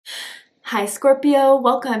Hi Scorpio,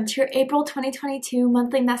 welcome to your April 2022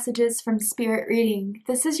 monthly messages from Spirit Reading.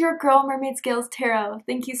 This is your girl Mermaid Scales Tarot.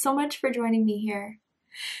 Thank you so much for joining me here.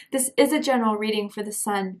 This is a general reading for the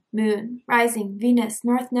Sun, Moon, Rising, Venus,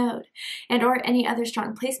 North Node, and or any other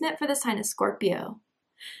strong placement for the sign of Scorpio.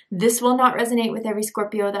 This will not resonate with every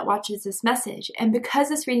Scorpio that watches this message, and because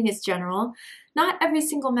this reading is general, not every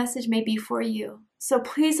single message may be for you. So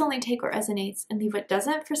please only take what resonates and leave what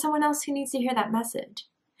doesn't for someone else who needs to hear that message.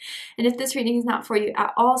 And if this reading is not for you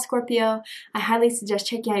at all, Scorpio, I highly suggest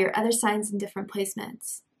checking out your other signs and different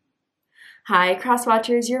placements. Hi, cross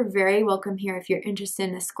watchers, you're very welcome here if you're interested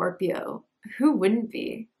in a Scorpio. Who wouldn't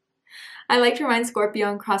be? I like to remind Scorpio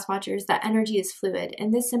and cross watchers that energy is fluid,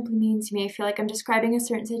 and this simply means you may feel like I'm describing a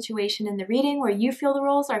certain situation in the reading where you feel the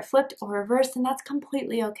roles are flipped or reversed, and that's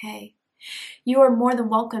completely okay. You are more than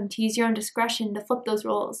welcome to use your own discretion to flip those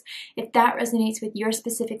roles if that resonates with your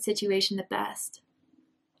specific situation the best.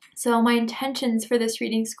 So my intentions for this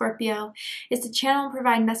reading, Scorpio, is to channel and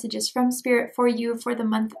provide messages from Spirit for you for the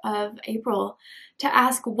month of April, to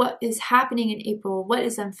ask what is happening in April, what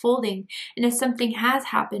is unfolding, and if something has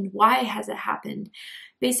happened, why has it happened?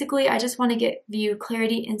 Basically, I just want to give you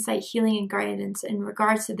clarity, insight, healing, and guidance in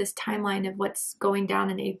regards to this timeline of what's going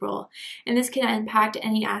down in April. And this can impact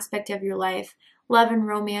any aspect of your life: love and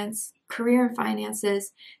romance, career and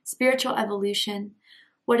finances, spiritual evolution.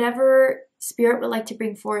 Whatever Spirit would like to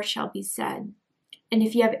bring forth shall be said. And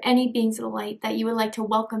if you have any beings of light that you would like to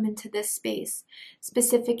welcome into this space,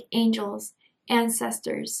 specific angels,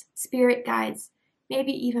 ancestors, spirit guides,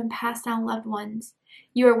 maybe even passed down loved ones,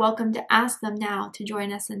 you are welcome to ask them now to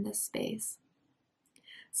join us in this space.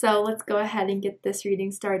 So let's go ahead and get this reading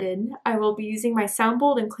started. I will be using my sound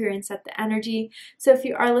bowl and clear and set the energy. So if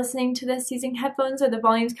you are listening to this using headphones or the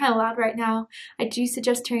volume's kind of loud right now, I do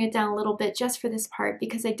suggest turning it down a little bit just for this part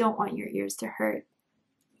because I don't want your ears to hurt.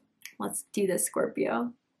 Let's do this,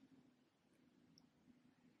 Scorpio.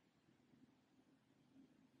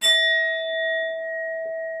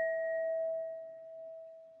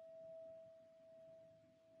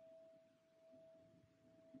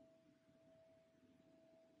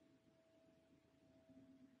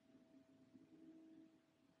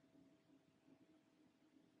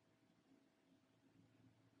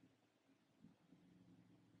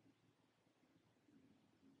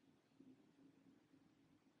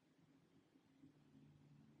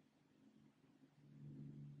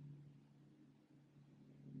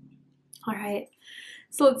 All right,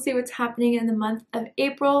 so let's see what's happening in the month of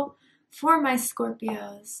April for my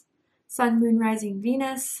Scorpios. Sun, Moon, Rising,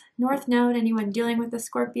 Venus, North Node, anyone dealing with a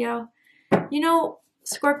Scorpio. You know,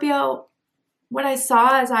 Scorpio, what I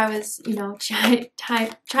saw as I was, chiming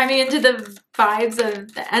into the vibes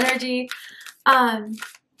of the energy,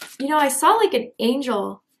 I saw like an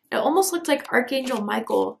angel. It almost looked like Archangel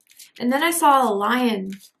Michael. And then I saw a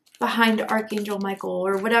lion behind Archangel Michael,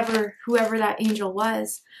 or whoever that angel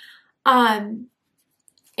was. And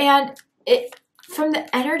from the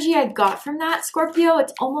energy I got from that, Scorpio,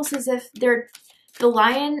 it's almost as if the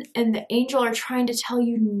lion and the angel are trying to tell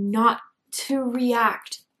you not to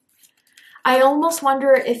react. I almost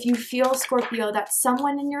wonder if you feel, Scorpio, that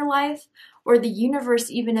someone in your life or the universe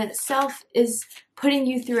even in itself is putting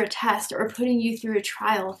you through a test or putting you through a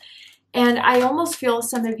trial. And I almost feel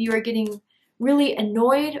some of you are getting really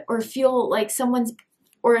annoyed or feel like someone's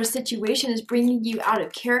or a situation is bringing you out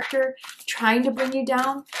of character, trying to bring you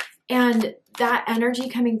down. And that energy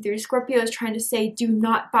coming through, Scorpio, is trying to say, do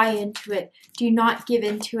not buy into it. Do not give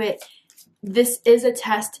into it. This is a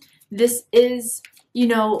test. This is,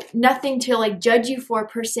 nothing to like judge you for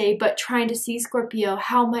per se, but trying to see, Scorpio,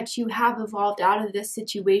 how much you have evolved out of this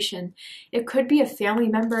situation. It could be a family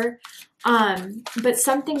member, but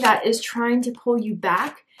something that is trying to pull you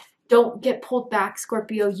back. Don't get pulled back,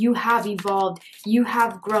 Scorpio. You have evolved. You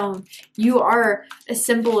have grown. You are a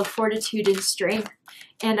symbol of fortitude and strength.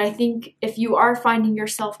 And I think if you are finding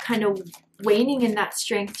yourself kind of waning in that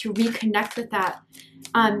strength, to reconnect with that.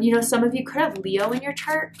 Some of you could have Leo in your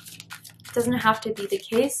chart. It doesn't have to be the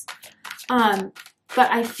case. But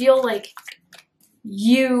I feel like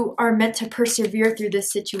you are meant to persevere through this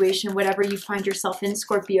situation, whatever you find yourself in,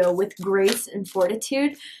 Scorpio, with grace and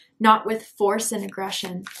fortitude, not with force and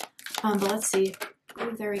aggression. But let's see.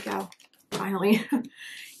 Oh, there we go. Finally.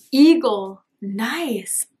 Eagle.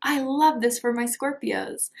 Nice. I love this for my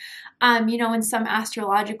Scorpios. In some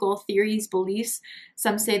astrological theories, beliefs,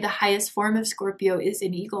 some say the highest form of Scorpio is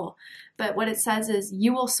an eagle. But what it says is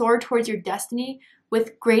you will soar towards your destiny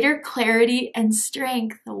with greater clarity and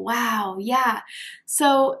strength. Wow. Yeah.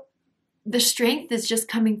 So the strength is just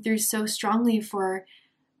coming through so strongly for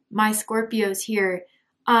my Scorpios here.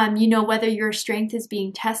 You know, whether your strength is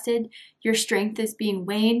being tested, your strength is being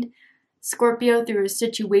waned, Scorpio, through a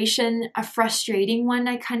situation, a frustrating one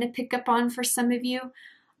I kind of pick up on for some of you,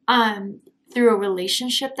 through a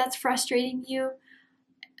relationship that's frustrating you,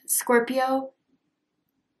 Scorpio,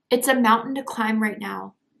 it's a mountain to climb right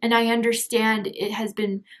now. And I understand it has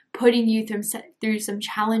been putting you through some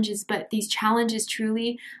challenges, but these challenges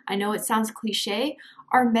truly, I know it sounds cliche,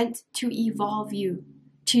 are meant to evolve you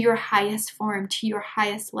to your highest form, to your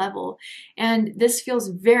highest level. And this feels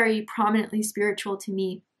very prominently spiritual to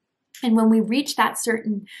me. And when we reach that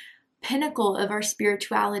certain pinnacle of our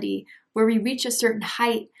spirituality, where we reach a certain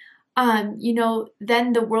height, you know,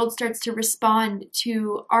 then the world starts to respond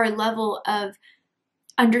to our level of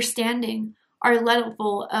understanding, our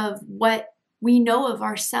level of what we know of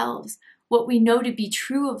ourselves, what we know to be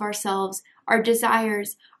true of ourselves, our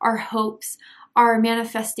desires, our hopes, our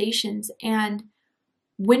manifestations. And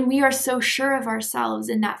when we are so sure of ourselves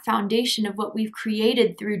in that foundation of what we've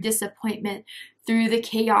created through disappointment, through the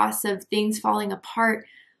chaos of things falling apart,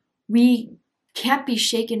 we can't be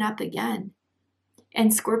shaken up again.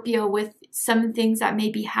 And Scorpio, with some things that may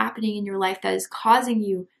be happening in your life that is causing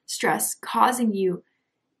you stress, causing you,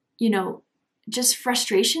 you know, just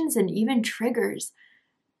frustrations and even triggers.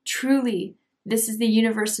 Truly, this is the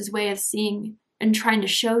universe's way of seeing and trying to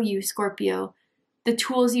show you, Scorpio, the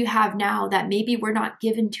tools you have now that maybe were not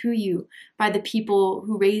given to you by the people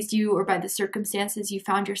who raised you or by the circumstances you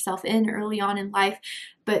found yourself in early on in life.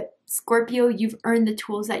 But Scorpio, you've earned the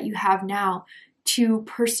tools that you have now to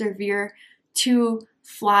persevere, to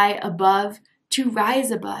fly above, to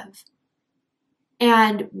rise above.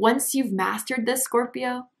 And once you've mastered this,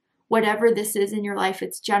 Scorpio, whatever this is in your life,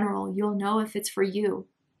 it's general, you'll know if it's for you.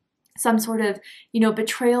 Some sort of, you know,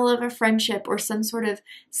 betrayal of a friendship, or some sort of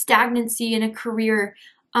stagnancy in a career,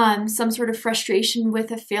 some sort of frustration with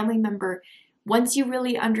a family member. Once you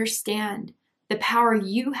really understand the power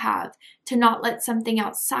you have to not let something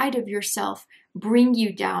outside of yourself bring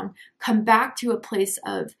you down, come back to a place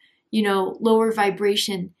of, you know, lower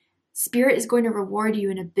vibration, Spirit is going to reward you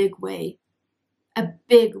in a big way. A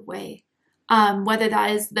big way. Whether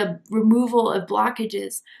that is the removal of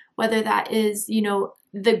blockages, whether that is, you know,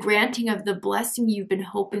 the granting of the blessing you've been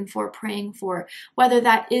hoping for, praying for, whether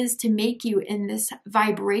that is to make you in this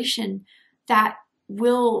vibration that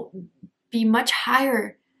will be much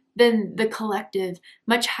higher than the collective,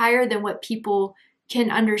 much higher than what people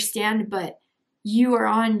can understand, but you are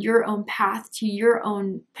on your own path to your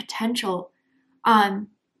own potential. And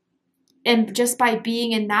just by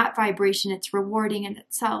being in that vibration, it's rewarding in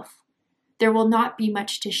itself. There will not be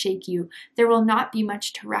much to shake you. There will not be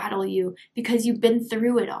much to rattle you, because you've been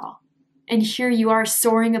through it all. And here you are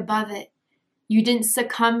soaring above it. You didn't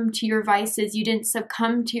succumb to your vices. You didn't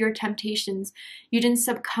succumb to your temptations. You didn't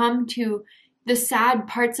succumb to the sad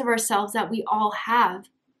parts of ourselves that we all have.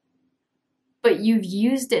 But you've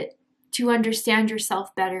used it to understand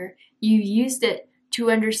yourself better. You used it to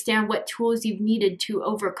understand what tools you've needed to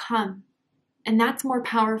overcome. And that's more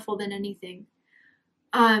powerful than anything.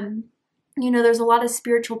 You know, there's a lot of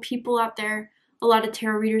spiritual people out there, a lot of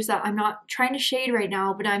tarot readers that I'm not trying to shade right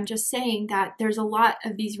now, but I'm just saying that there's a lot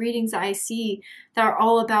of these readings that I see that are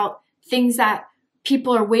all about things that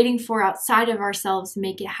people are waiting for outside of ourselves to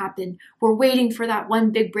make it happen. We're waiting for that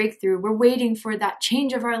one big breakthrough. We're waiting for that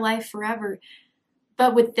change of our life forever.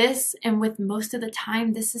 But with this, and with most of the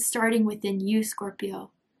time, this is starting within you,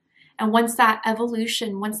 Scorpio. And once that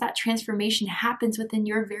evolution, once that transformation happens within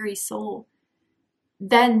your very soul,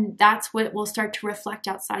 then that's what will start to reflect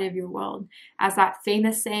outside of your world. As that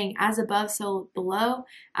famous saying, as above, so below,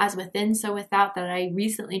 as within, so without, that I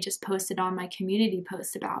recently just posted on my community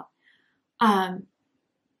post about.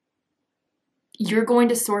 You're going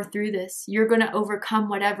to soar through this. You're going to overcome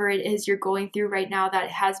whatever it is you're going through right now that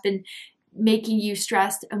has been making you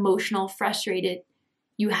stressed, emotional, frustrated.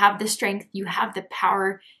 You have the strength. You have the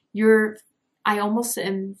power. I almost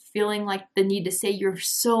am feeling like the need to say you're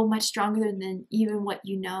so much stronger than even what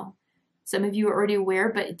you know. Some of you are already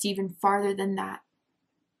aware, but it's even farther than that.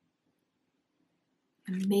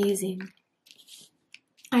 Amazing.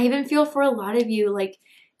 I even feel for a lot of you like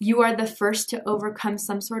you are the first to overcome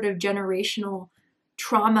some sort of generational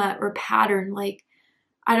trauma or pattern. Like,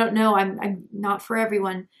 I don't know, I'm not for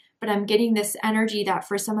everyone, but I'm getting this energy that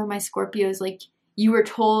for some of my Scorpios, like, you were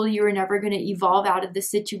told you were never going to evolve out of the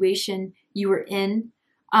situation you were in.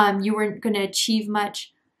 You weren't going to achieve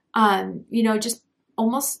much. You know, just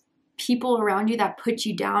almost people around you that put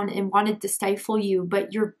you down and wanted to stifle you,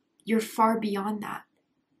 but you're far beyond that.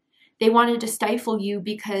 They wanted to stifle you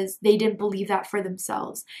because they didn't believe that for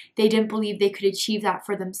themselves. They didn't believe they could achieve that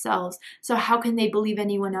for themselves. So how can they believe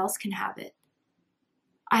anyone else can have it?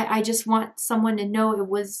 I just want someone to know it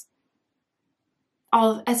was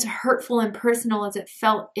all as hurtful and personal as it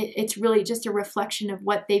felt. It's really just a reflection of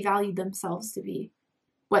what they valued themselves to be,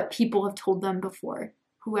 what people have told them before,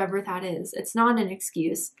 whoever that is. It's not an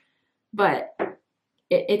excuse, but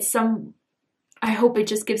I hope it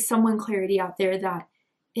just gives someone clarity out there that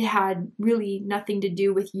it had really nothing to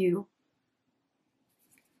do with you.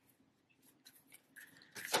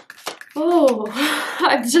 Oh,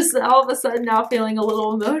 I'm just all of a sudden now feeling a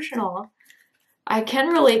little emotional. I can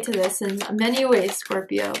relate to this in many ways,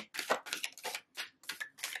 Scorpio.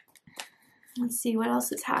 Let's see what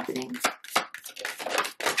else is happening.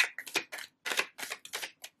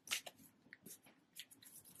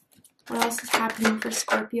 What else is happening for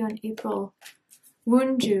Scorpio in April?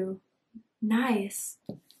 Wunju. Nice.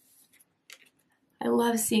 I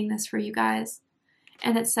love seeing this for you guys.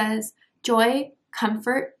 And it says, joy,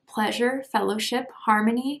 comfort, pleasure, fellowship,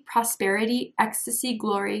 harmony, prosperity, ecstasy,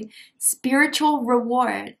 glory, spiritual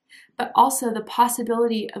reward, but also the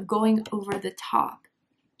possibility of going over the top.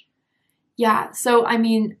 Yeah, so I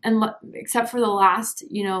mean, except for the last,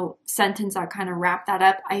 sentence that kind of wrapped that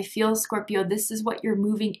up, I feel, Scorpio, this is what you're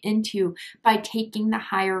moving into by taking the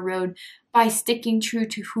higher road, by sticking true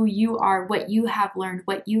to who you are, what you have learned,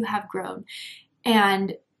 what you have grown,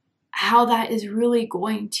 and how that is really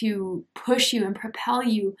going to push you and propel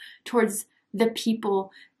you towards the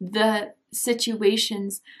people, the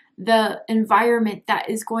situations, the environment that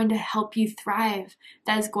is going to help you thrive,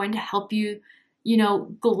 that is going to help you,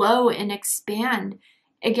 glow and expand.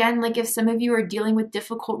 Again, like if some of you are dealing with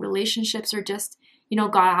difficult relationships or just,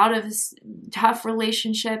 got out of a tough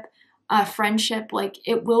relationship, friendship, like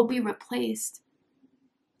it will be replaced.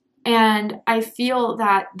 And I feel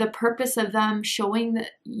that the purpose of them showing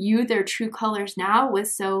you their true colors now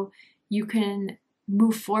was so you can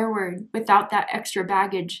move forward without that extra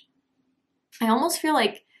baggage. I almost feel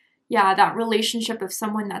like, yeah, that relationship of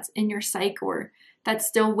someone that's in your psyche or that's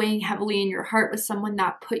still weighing heavily in your heart with someone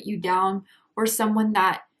that put you down or someone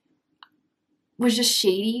that was just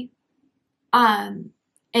shady. And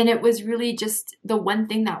it was really just the one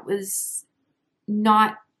thing that was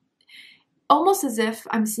not, almost as if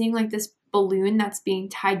I'm seeing like this balloon that's being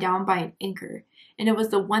tied down by an anchor. And it was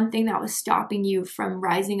the one thing that was stopping you from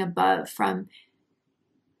rising above, from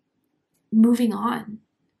moving on.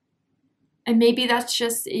 And maybe that's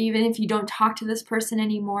just, even if you don't talk to this person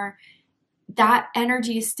anymore, that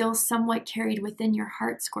energy is still somewhat carried within your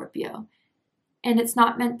heart, Scorpio. And it's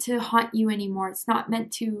not meant to haunt you anymore. It's not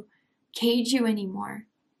meant to cage you anymore.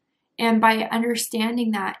 And by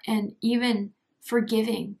understanding that and even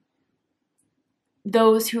forgiving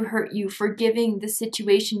those who hurt you, forgiving the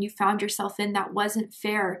situation you found yourself in that wasn't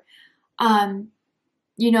fair.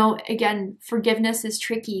 Again, forgiveness is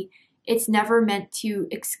tricky. It's never meant to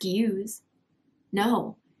excuse.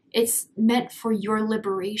 No, it's meant for your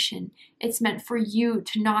liberation. It's meant for you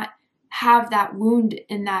to not have that wound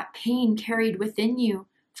and that pain carried within you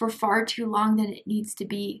for far too long than it needs to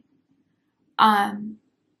be.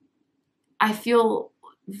 I feel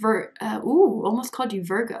almost called you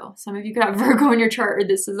Virgo. Some of you could have Virgo in your chart, or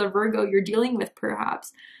this is a Virgo you're dealing with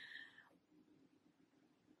perhaps.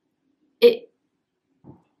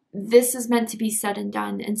 This is meant to be said and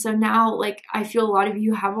done. And so now, like, I feel a lot of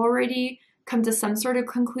you have already come to some sort of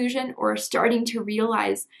conclusion or starting to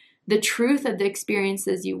realize the truth of the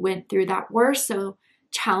experiences you went through that were so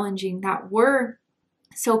challenging, that were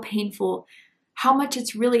so painful, how much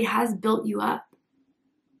it really has built you up.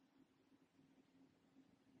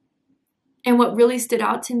 And what really stood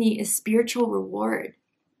out to me is spiritual reward,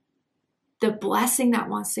 the blessing that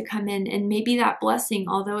wants to come in. And maybe that blessing,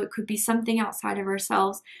 although it could be something outside of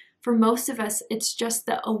ourselves, for most of us, it's just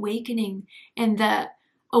the awakening and the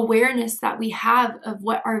awareness that we have of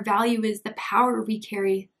what our value is, the power we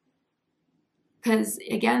carry. Because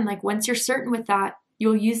again, like once you're certain with that,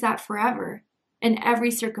 you'll use that forever in every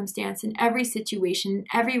circumstance, in every situation, in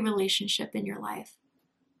every relationship in your life.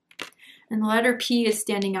 And the letter P is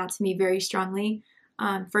standing out to me very strongly.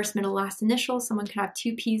 First, middle, last initial. Someone could have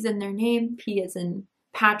two P's in their name. P as in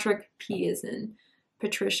Patrick. P as in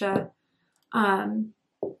Patricia.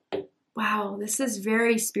 Wow, this is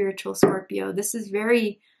very spiritual, Scorpio. This is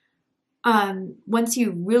very, once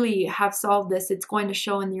you really have solved this, it's going to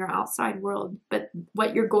show in your outside world. But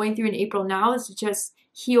what you're going through in April now is to just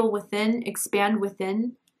heal within, expand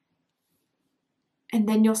within. And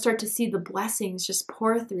then you'll start to see the blessings just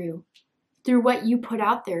pour through what you put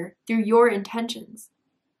out there, through your intentions,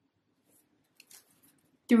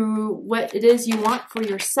 through what it is you want for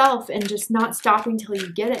yourself and just not stopping till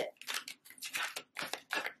you get it.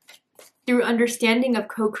 Through understanding of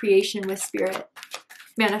co-creation with spirit,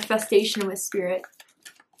 manifestation with spirit,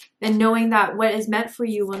 and knowing that what is meant for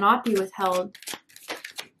you will not be withheld.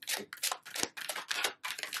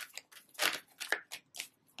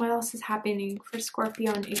 What else is happening for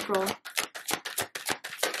Scorpio in April?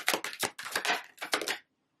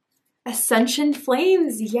 Ascension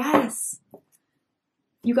flames, yes.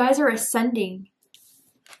 You guys are ascending.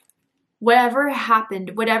 Whatever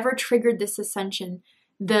happened, whatever triggered this ascension,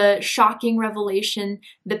 the shocking revelation,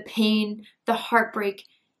 the pain, the heartbreak,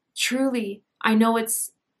 truly, I know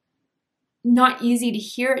it's not easy to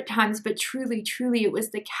hear at times, but truly, truly, it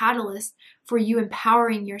was the catalyst for you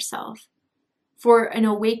empowering yourself, for an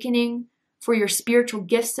awakening, for your spiritual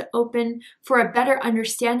gifts to open, for a better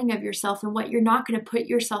understanding of yourself and what you're not going to put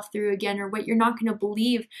yourself through again, or what you're not going to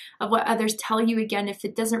believe of what others tell you again if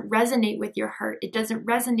it doesn't resonate with your heart, it doesn't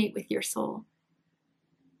resonate with your soul.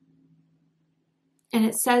 And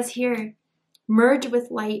it says here, merge with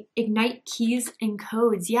light, ignite keys and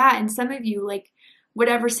codes. Yeah, and some of you, like,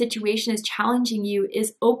 whatever situation is challenging you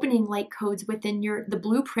is opening light codes within the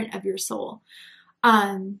blueprint of your soul.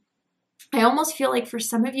 I almost feel like for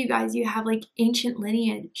some of you guys, you have like ancient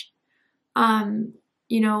lineage.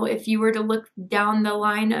 You know, if you were to look down the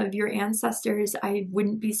line of your ancestors, I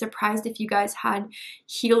wouldn't be surprised if you guys had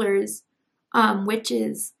healers,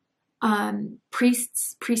 witches,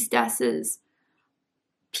 priests, priestesses,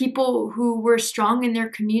 people who were strong in their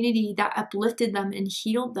community that uplifted them and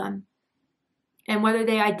healed them. And whether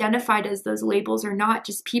they identified as those labels or not,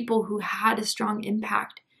 just people who had a strong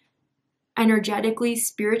impact energetically,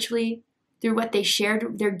 spiritually, through what they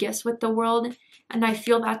shared their gifts with the world. And I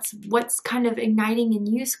feel that's what's kind of igniting in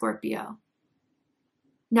you, Scorpio.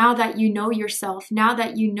 Now that you know yourself, now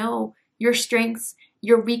that you know your strengths,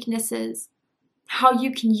 your weaknesses, how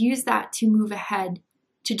you can use that to move ahead,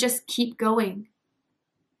 to just keep going.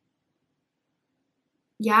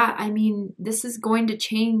 Yeah, I mean, this is going to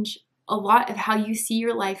change a lot of how you see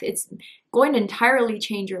your life. It's going to entirely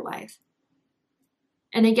change your life.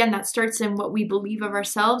 And again, that starts in what we believe of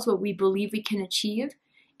ourselves, what we believe we can achieve.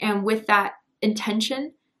 And with that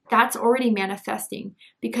intention, that's already manifesting.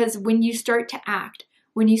 Because when you start to act,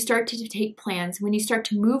 when you start to take plans, when you start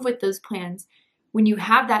to move with those plans, when you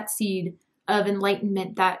have that seed of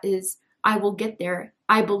enlightenment that is, I will get there,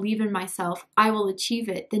 I believe in myself, I will achieve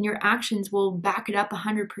it, then your actions will back it up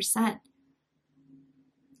 100%.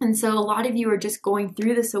 And so a lot of you are just going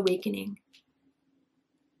through this awakening.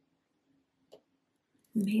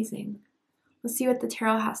 Amazing. Let's see what the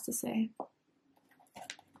tarot has to say.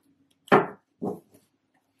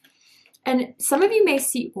 And some of you may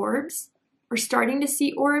see orbs, or starting to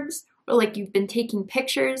see orbs, or like you've been taking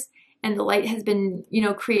pictures and the light has been, you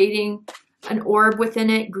know, creating an orb within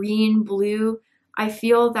it, green, blue. I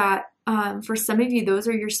feel that for some of you, those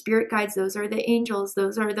are your spirit guides. Those are the angels.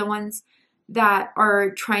 Those are the ones that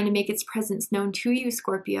are trying to make its presence known to you,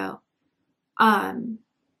 Scorpio.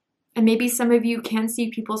 And maybe some of you can see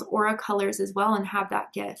people's aura colors as well and have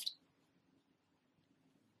that gift.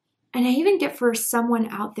 And I even get for someone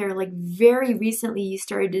out there, like very recently you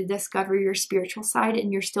started to discover your spiritual side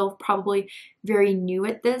and you're still probably very new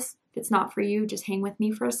at this. If it's not for you, just hang with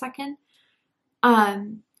me for a second.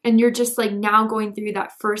 And you're just like now going through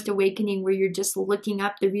that first awakening where you're just looking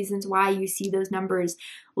up the reasons why you see those numbers,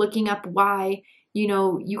 looking up why, you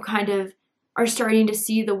know, you kind of are starting to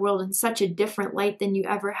see the world in such a different light than you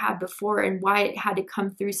ever had before, and why it had to come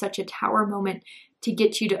through such a tower moment to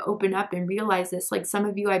get you to open up and realize this. Like some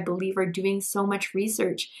of you, I believe, are doing so much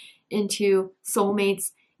research into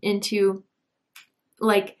soulmates, into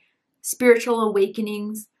like spiritual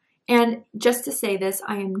awakenings. And just to say this,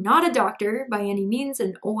 I am not a doctor by any means,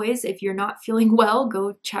 and always, if you're not feeling well,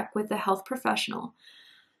 go check with a health professional.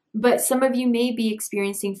 But some of you may be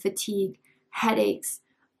experiencing fatigue, headaches,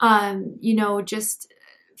 you know, just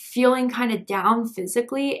feeling kind of down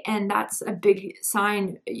physically, and that's a big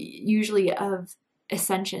sign usually of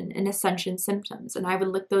ascension and ascension symptoms. And I would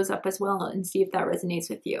look those up as well and see if that resonates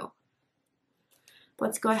with you.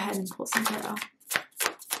 Let's go ahead and pull some tarot.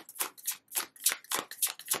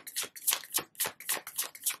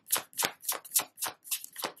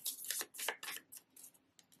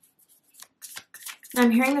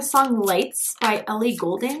 I'm hearing the song Lights by Ellie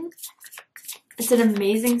Goulding. It's an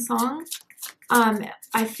amazing song.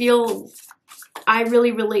 I feel I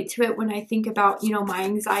really relate to it when I think about, you know, my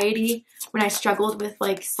anxiety, when I struggled with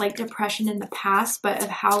like slight depression in the past, but of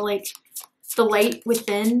how like the light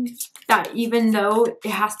within, that even though it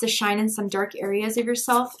has to shine in some dark areas of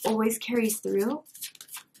yourself, always carries through.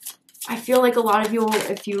 I feel like a lot of you will,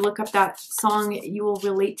 if you look up that song, you will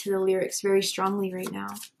relate to the lyrics very strongly right now.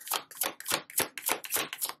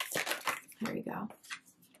 There we go.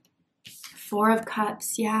 Four of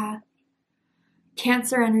Cups, yeah.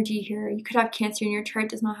 Cancer energy here. You could have Cancer in your chart,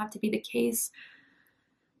 does not have to be the case.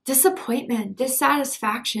 Disappointment,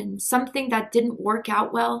 dissatisfaction, something that didn't work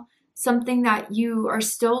out well, something that you are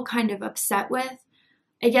still kind of upset with.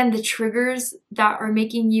 Again, the triggers that are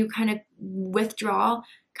making you kind of withdraw,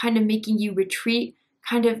 kind of making you retreat,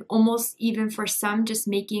 kind of almost even for some just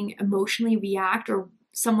making emotionally react, or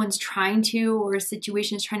someone's trying to, or a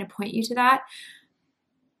situation is trying to point you to that.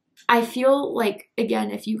 I feel like,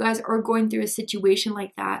 again, if you guys are going through a situation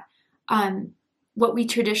like that, what we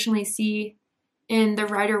traditionally see in the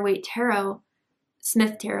Rider-Waite Tarot,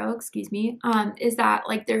 Smith Tarot, excuse me, is that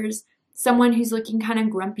like there's someone who's looking kind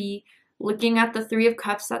of grumpy, looking at the Three of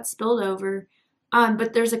Cups that spilled over,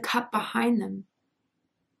 but there's a cup behind them.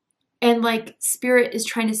 And like Spirit is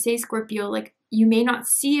trying to say, Scorpio, like you may not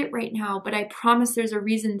see it right now, but I promise there's a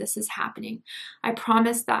reason this is happening. I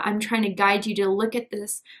promise that I'm trying to guide you to look at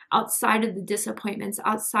this outside of the disappointments,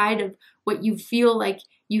 outside of what you feel like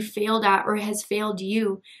you failed at or has failed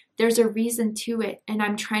you. There's a reason to it, and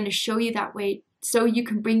I'm trying to show you that way so you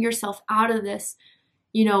can bring yourself out of this,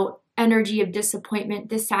 you know, energy of disappointment,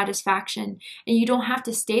 dissatisfaction, and you don't have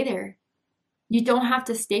to stay there. You don't have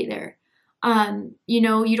to stay there. You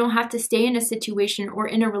know, you don't have to stay in a situation or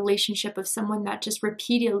in a relationship of someone that just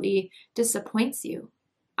repeatedly disappoints you.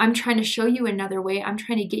 I'm trying to show you another way. I'm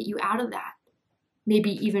trying to get you out of that. Maybe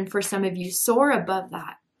even for some of you, soar above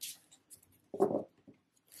that.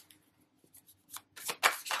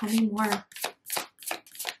 Tell me more.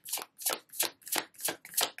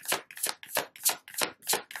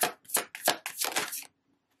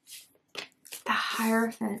 The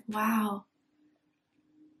Hierophant. Wow.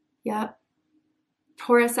 Yep.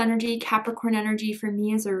 Taurus energy, Capricorn energy for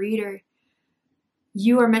me as a reader.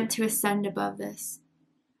 You are meant to ascend above this.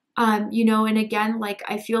 You know, and again, like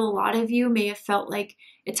I feel a lot of you may have felt like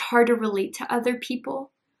it's hard to relate to other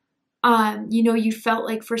people. You know, you felt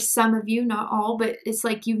like for some of you, not all, but it's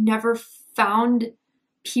like you've never found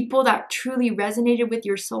people that truly resonated with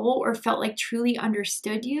your soul or felt like truly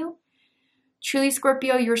understood you. Truly,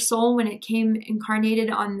 Scorpio, your soul, when it came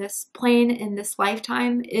incarnated on this plane in this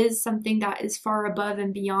lifetime, is something that is far above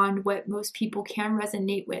and beyond what most people can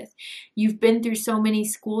resonate with. You've been through so many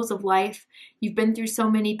schools of life. You've been through so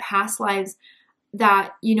many past lives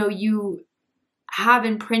that, you know, you have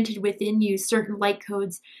imprinted within you certain light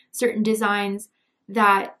codes, certain designs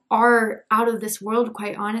that are out of this world,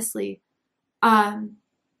 quite honestly. And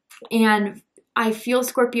I feel,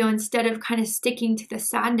 Scorpio, instead of kind of sticking to the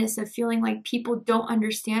sadness of feeling like people don't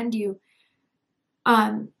understand you,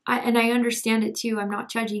 and I understand it too, I'm not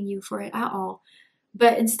judging you for it at all,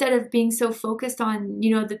 but instead of being so focused on,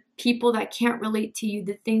 you know, the people that can't relate to you,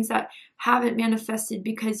 the things that haven't manifested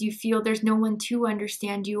because you feel there's no one to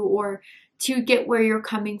understand you or to get where you're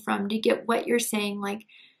coming from, to get what you're saying, like,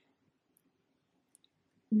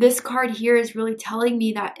 this card here is really telling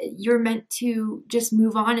me that you're meant to just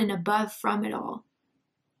move on and above from it all.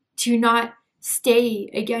 To not stay,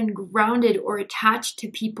 again, grounded or attached to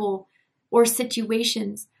people or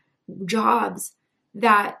situations, jobs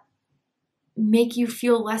that make you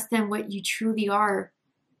feel less than what you truly are,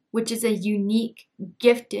 which is a unique,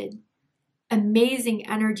 gifted, amazing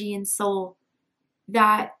energy and soul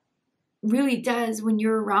that really does, when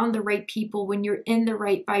you're around the right people, when you're in the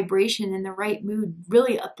right vibration, in the right mood,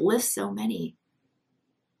 really uplifts so many.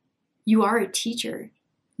 You are a teacher.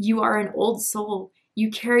 You are an old soul.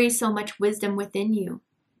 You carry so much wisdom within you.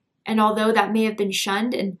 And although that may have been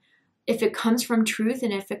shunned, and if it comes from truth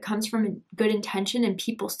and if it comes from good intention and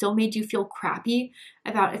people still made you feel crappy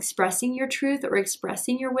about expressing your truth or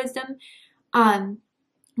expressing your wisdom,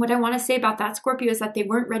 what I want to say about that, Scorpio, is that they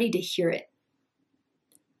weren't ready to hear it.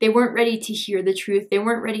 They weren't ready to hear the truth. They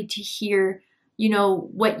weren't ready to hear, you know,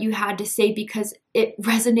 what you had to say because it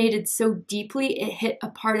resonated so deeply. It hit a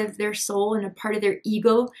part of their soul and a part of their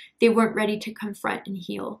ego. They weren't ready to confront and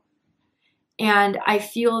heal. And I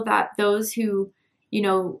feel that those who, you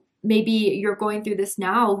know, maybe you're going through this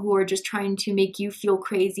now, who are just trying to make you feel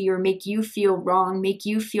crazy or make you feel wrong, make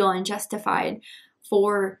you feel unjustified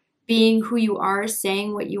for being who you are,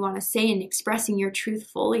 saying what you want to say, and expressing your truth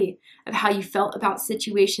fully of how you felt about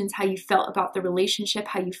situations, how you felt about the relationship,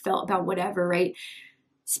 how you felt about whatever, right?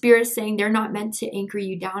 Spirit is saying they're not meant to anchor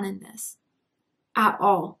you down in this at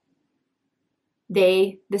all.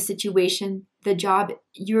 The situation, the job,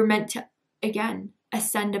 you're meant to, again,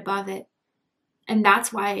 ascend above it. And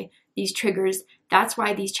that's why these triggers, that's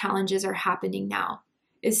why these challenges are happening now,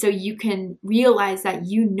 is so you can realize that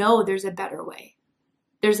you know there's a better way.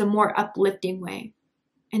 There's a more uplifting way,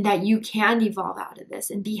 and that you can evolve out of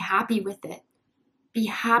this and be happy with it. Be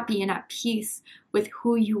happy and at peace with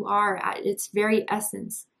who you are at its very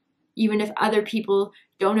essence. even if other people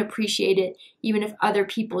don't appreciate it, even if other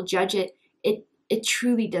people judge it, it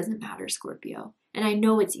truly doesn't matter, Scorpio. And I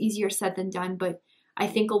know it's easier said than done, but I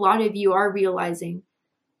think a lot of you are realizing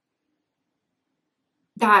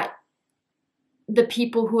that the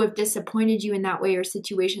people who have disappointed you in that way or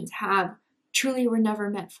situations have truly were never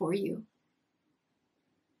meant for you.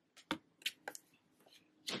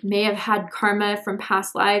 May have had karma from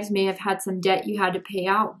past lives, may have had some debt you had to pay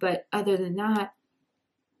out, but other than that,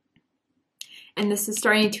 and this is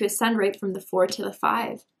starting to ascend right from the 4 to the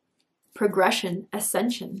 5. Progression,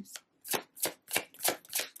 ascension.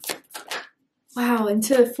 Wow,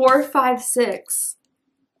 into the 4, 5, 6.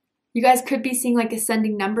 You guys could be seeing like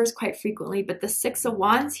ascending numbers quite frequently, but the 6 of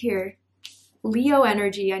Wands here, Leo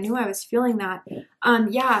energy. I knew I was feeling that.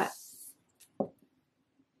 Yeah,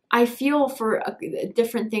 I feel for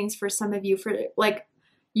different things for some of you. For like,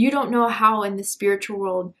 you don't know how in the spiritual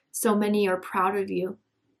world so many are proud of you,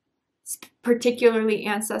 particularly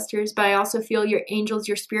ancestors, but I also feel your angels,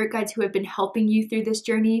 your spirit guides who have been helping you through this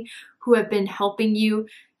journey, who have been helping you,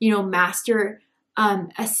 master,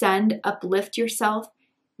 ascend, uplift yourself.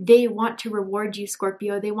 They want to reward you,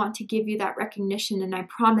 Scorpio. They want to give you that recognition. And I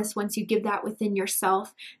promise once you give that within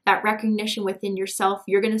yourself, that recognition within yourself,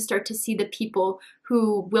 you're going to start to see the people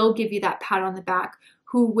who will give you that pat on the back,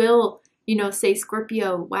 who will, say,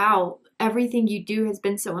 Scorpio, wow, everything you do has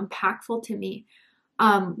been so impactful to me.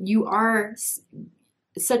 You are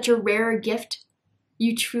such a rare gift.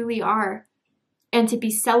 You truly are. And to be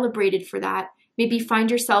celebrated for that, maybe find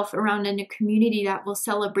yourself around in a community that will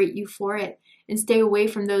celebrate you for it and stay away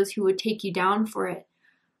from those who would take you down for it.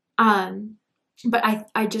 But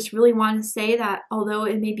I just really want to say that although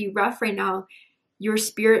it may be rough right now, your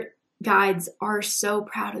spirit guides are so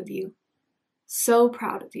proud of you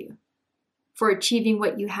for achieving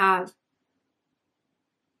what you have.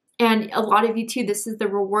 And a lot of you too, this is the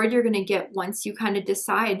reward you're going to get once you kind of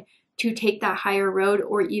decide to take that higher road,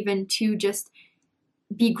 or even to just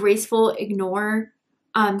be graceful, ignore,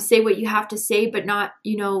 say what you have to say, but not,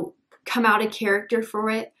 come out of character for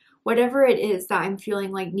it. Whatever it is that I'm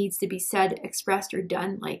feeling like needs to be said, expressed, or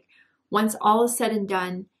done, like once all is said and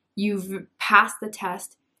done, you've passed the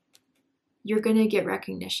test, you're going to get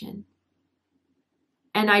recognition.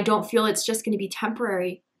 And I don't feel it's just going to be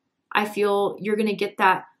temporary. I feel you're going to get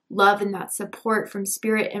that love and that support from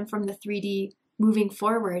spirit and from the 3D moving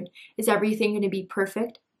forward. Is everything going to be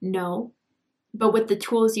perfect? No. But with the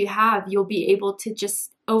tools you have, you'll be able to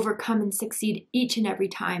just overcome and succeed each and every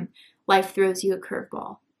time life throws you a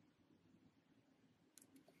curveball.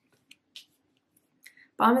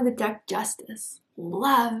 Bottom of the deck, Justice.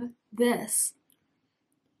 Love this.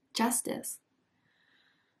 Justice.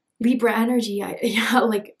 Libra energy.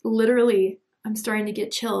 Like literally, I'm starting to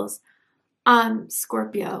get chills.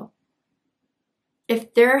 Scorpio.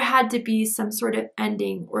 If there had to be some sort of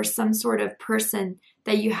ending or some sort of person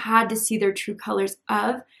that you had to see their true colors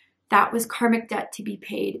of, that was karmic debt to be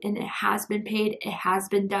paid, and it has been paid. It has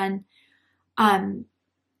been done. And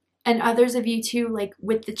others of you too, like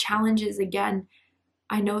with the challenges, again,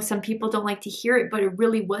 I know some people don't like to hear it, but it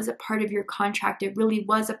really was a part of your contract. It really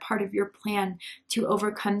was a part of your plan to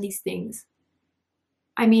overcome these things.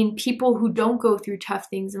 I mean, people who don't go through tough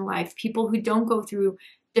things in life, people who don't go through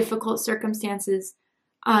difficult circumstances,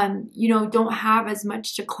 don't have as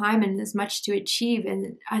much to climb and as much to achieve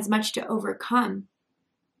and as much to overcome.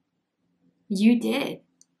 You did.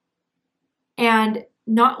 And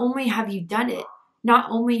not only have you done it,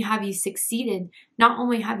 not only have you succeeded, not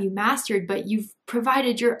only have you mastered, but you've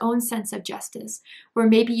provided your own sense of justice, where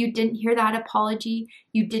maybe you didn't hear that apology,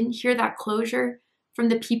 you didn't hear that closure from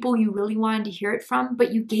the people you really wanted to hear it from,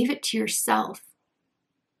 but you gave it to yourself.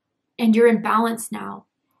 And you're in balance now.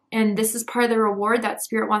 And this is part of the reward that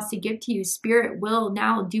Spirit wants to give to you. Spirit will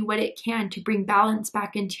now do what it can to bring balance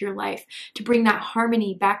back into your life, to bring that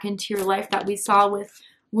harmony back into your life that we saw with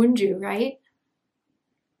Wunju, right?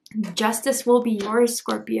 Justice will be yours,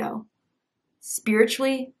 Scorpio.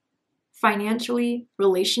 Spiritually, financially,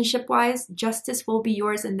 relationship-wise, justice will be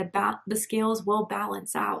yours, and the scales will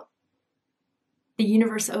balance out. The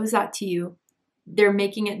universe owes that to you. They're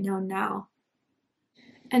making it known now.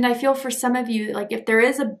 And I feel for some of you, like if there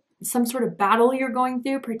is some sort of battle you're going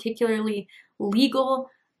through, particularly legal,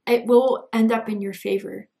 it will end up in your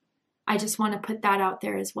favor. I just want to put that out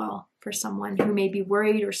there as well for someone who may be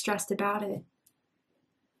worried or stressed about it.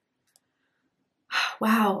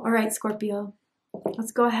 Wow. All right, Scorpio.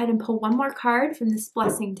 Let's go ahead and pull one more card from this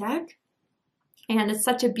blessing deck. And it's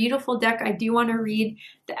such a beautiful deck. I do want to read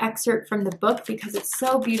the excerpt from the book because it's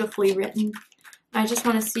so beautifully written. I just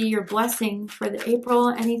want to see your blessing for the April,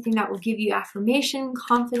 anything that will give you affirmation,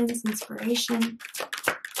 confidence, inspiration.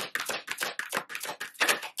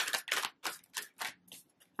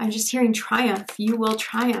 I'm just hearing triumph. You will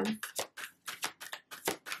triumph.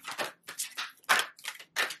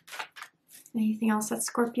 Anything else that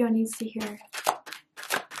Scorpio needs to hear?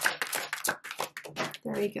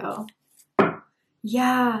 There we go.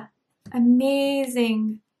 Yeah,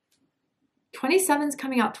 amazing. 27 is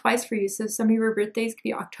coming out twice for you. So some of your birthdays could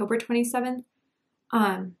be October 27th.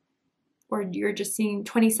 Or you're just seeing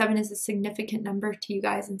 27 is a significant number to you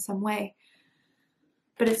guys in some way.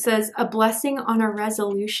 But it says a blessing on a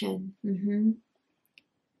resolution.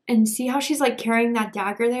 And see how she's like carrying that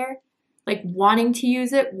dagger there? Like wanting to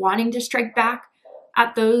use it, wanting to strike back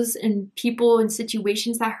at those and people and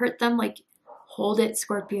situations that hurt them. Like, hold it,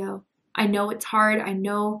 Scorpio. I know it's hard. I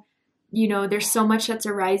know, you know, there's so much that's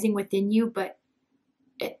arising within you, but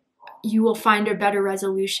you will find a better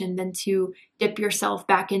resolution than to dip yourself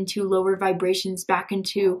back into lower vibrations, back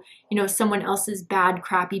into, you know, someone else's bad,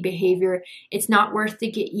 crappy behavior. It's not worth to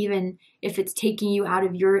get even if it's taking you out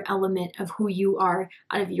of your element of who you are,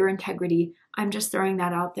 out of your integrity. I'm just throwing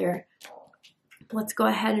that out there. Let's go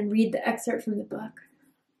ahead and read the excerpt from the book.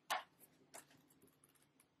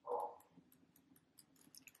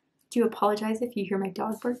 Do apologize if you hear my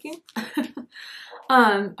dog barking.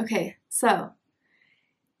 Okay, so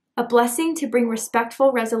a blessing to bring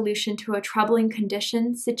respectful resolution to a troubling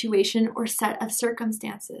condition, situation, or set of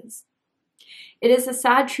circumstances. It is a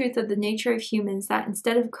sad truth of the nature of humans that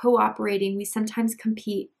instead of cooperating, we sometimes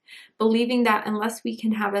compete, believing that unless we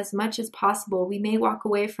can have as much as possible, we may walk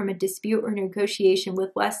away from a dispute or negotiation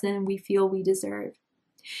with less than we feel we deserve.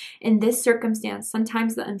 In this circumstance,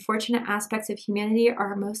 sometimes the unfortunate aspects of humanity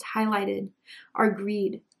are most highlighted: our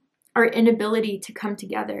greed, our inability to come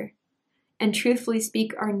together, and truthfully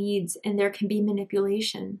speak our needs, and there can be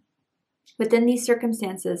manipulation. Within these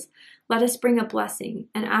circumstances, let us bring a blessing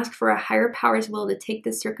and ask for a higher power's will to take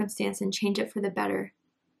this circumstance and change it for the better.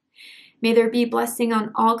 May there be blessing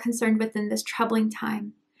on all concerned within this troubling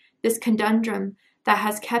time, this conundrum that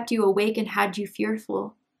has kept you awake and had you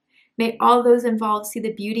fearful. May all those involved see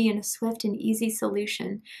the beauty in a swift and easy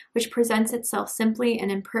solution, which presents itself simply and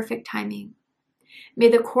in perfect timing. May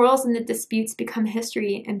the quarrels and the disputes become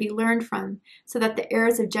history and be learned from, so that the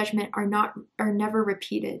errors of judgment are never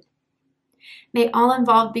repeated. May all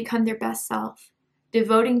involved become their best self,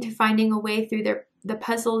 devoting to finding a way through the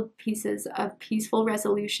puzzled pieces of peaceful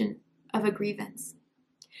resolution of a grievance.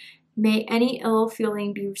 May any ill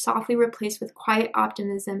feeling be softly replaced with quiet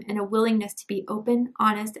optimism and a willingness to be open,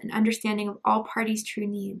 honest, and understanding of all parties' true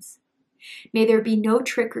needs. May there be no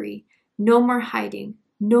trickery, no more hiding,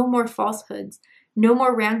 no more falsehoods, no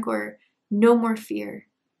more rancor, no more fear.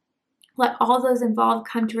 Let all those involved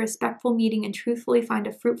come to a respectful meeting and truthfully find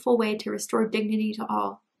a fruitful way to restore dignity to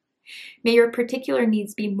all. May your particular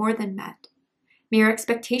needs be more than met. May your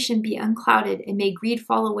expectation be unclouded, and may greed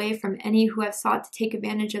fall away from any who have sought to take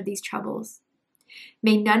advantage of these troubles.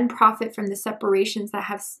 May none profit from the separations that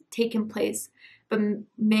have taken place, but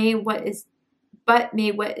may what is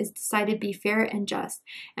decided be fair and just,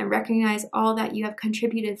 and recognize all that you have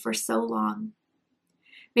contributed for so long.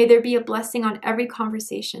 May there be a blessing on every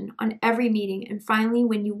conversation, on every meeting, and finally,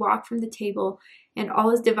 when you walk from the table and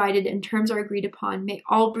all is divided and terms are agreed upon, may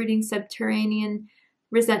all brooding subterranean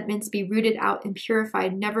resentments be rooted out and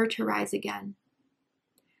purified, never to rise again.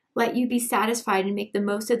 Let you be satisfied and make the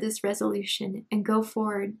most of this resolution, and go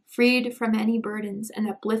forward, freed from any burdens and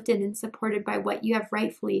uplifted and supported by what you have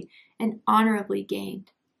rightfully and honorably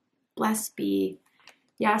gained. Blessed be.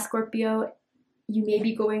 Yeah, Scorpio, you may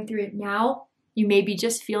be going through it now. You may be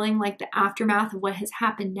just feeling like the aftermath of what has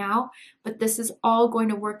happened now, but this is all going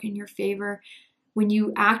to work in your favor. When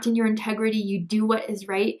you act in your integrity, you do what is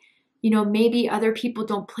right. You know, maybe other people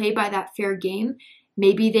don't play by that fair game.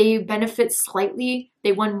 Maybe they benefit slightly.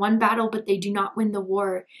 They won one battle, but they do not win the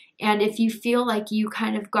war. And if you feel like you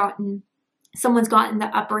kind of someone's gotten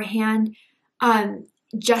the upper hand,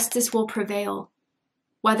 justice will prevail.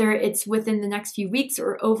 Whether it's within the next few weeks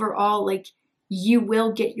or overall, like, you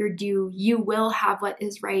will get your due. You will have what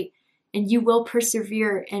is right, and you will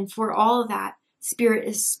persevere. And for all of that, Spirit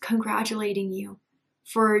is congratulating you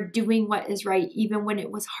for doing what is right, even when it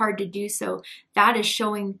was hard to do so. That is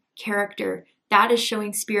showing character. That is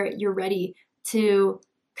showing Spirit you're ready to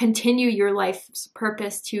continue your life's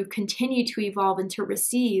purpose, to continue to evolve, and to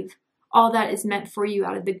receive all that is meant for you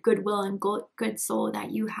out of the goodwill and good soul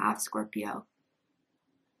that you have, Scorpio.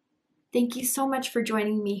 Thank you so much for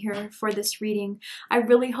joining me here for this reading. I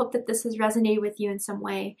really hope that this has resonated with you in some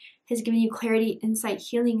way, has given you clarity, insight,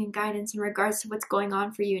 healing, and guidance in regards to what's going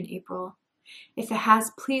on for you in April. If it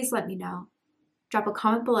has, please let me know. Drop a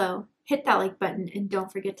comment below, hit that like button, and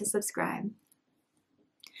don't forget to subscribe.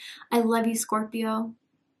 I love you, Scorpio,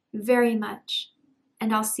 very much,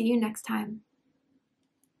 and I'll see you next time.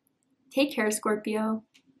 Take care, Scorpio.